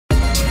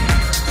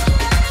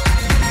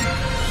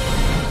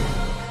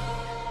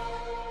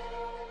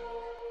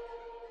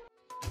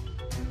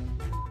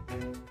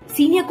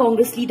Senior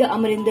Congress leader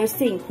Amarinder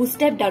Singh, who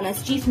stepped down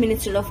as Chief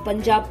Minister of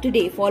Punjab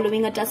today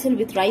following a tussle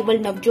with rival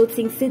Navjot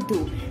Singh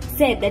Sidhu,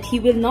 said that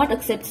he will not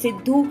accept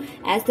Sidhu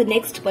as the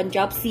next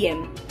Punjab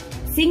CM.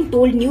 Singh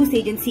told news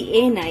agency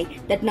ANI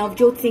that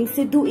Navjot Singh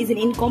Sidhu is an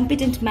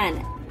incompetent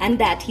man and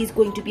that he is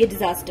going to be a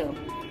disaster.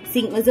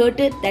 Singh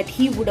asserted that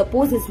he would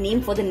oppose his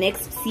name for the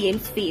next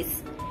CM's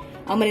face.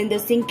 Amarinder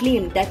Singh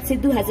claimed that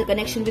Sidhu has a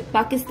connection with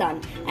Pakistan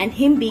and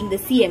him being the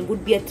CM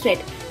would be a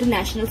threat to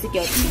national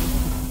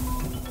security.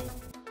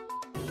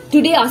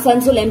 Today,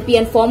 Asansol MP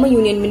and former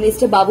Union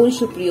Minister Babul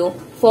Supriyo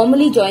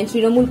formally joined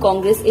Trinamool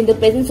Congress in the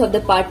presence of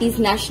the party's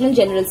National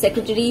General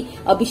Secretary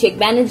Abhishek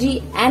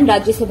Banerjee and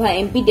Rajya Sabha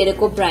MP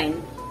Derek O'Brien.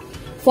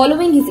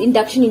 Following his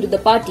induction into the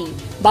party,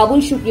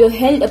 Babul Supriyo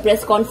held a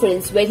press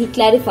conference where he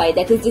clarified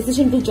that his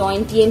decision to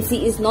join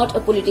TNC is not a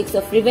politics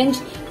of revenge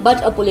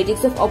but a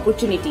politics of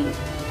opportunity.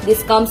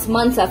 This comes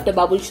months after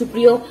Babul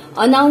Supriyo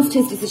announced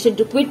his decision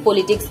to quit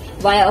politics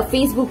via a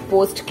Facebook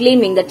post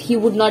claiming that he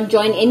would not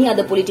join any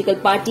other political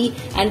party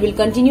and will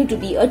continue to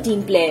be a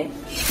team player.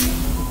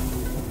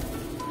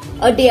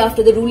 A day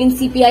after the ruling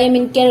CPIM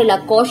in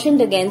Kerala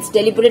cautioned against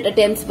deliberate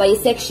attempts by a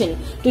section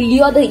to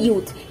lure the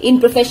youth in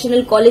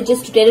professional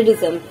colleges to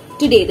terrorism,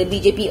 today the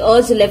BJP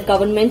urged the left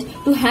government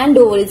to hand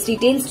over its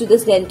details to the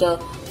centre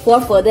for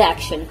further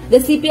action. The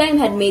CPIM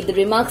had made the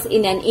remarks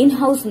in an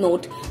in-house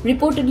note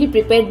reportedly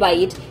prepared by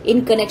it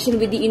in connection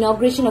with the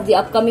inauguration of the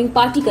upcoming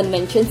party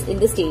conventions in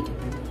the state.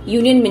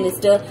 Union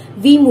Minister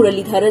V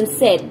Muraleedharan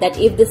said that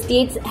if the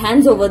state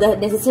hands over the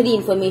necessary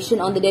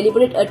information on the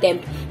deliberate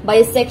attempt by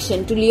a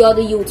section to lure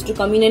the youth to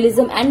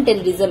communalism and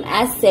terrorism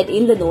as said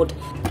in the note,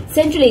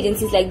 central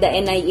agencies like the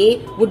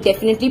NIA would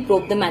definitely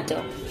probe the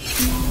matter.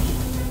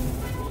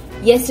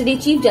 Yesterday,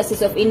 Chief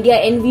Justice of India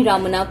NV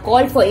Ramana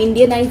called for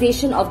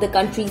Indianisation of the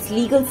country's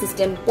legal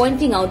system,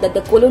 pointing out that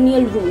the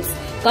colonial rules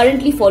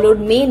currently followed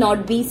may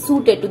not be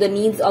suited to the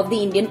needs of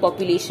the Indian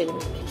population.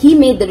 He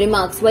made the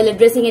remarks while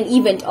addressing an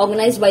event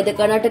organized by the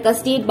Karnataka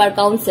State Bar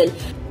Council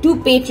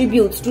to pay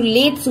tributes to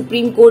late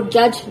Supreme Court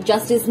Judge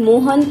Justice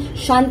Mohan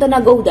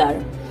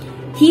Shantanagoudar.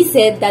 He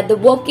said that the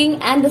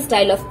working and the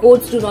style of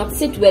courts do not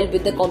sit well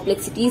with the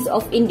complexities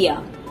of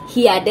India.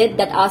 He added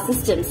that our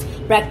systems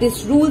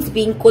practice rules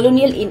being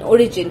colonial in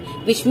origin,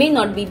 which may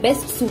not be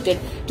best suited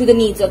to the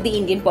needs of the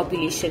Indian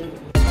population.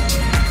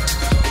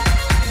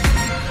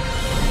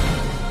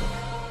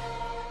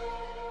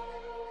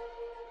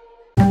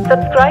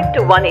 Subscribe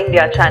to One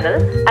India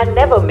channel and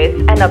never miss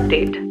an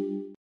update.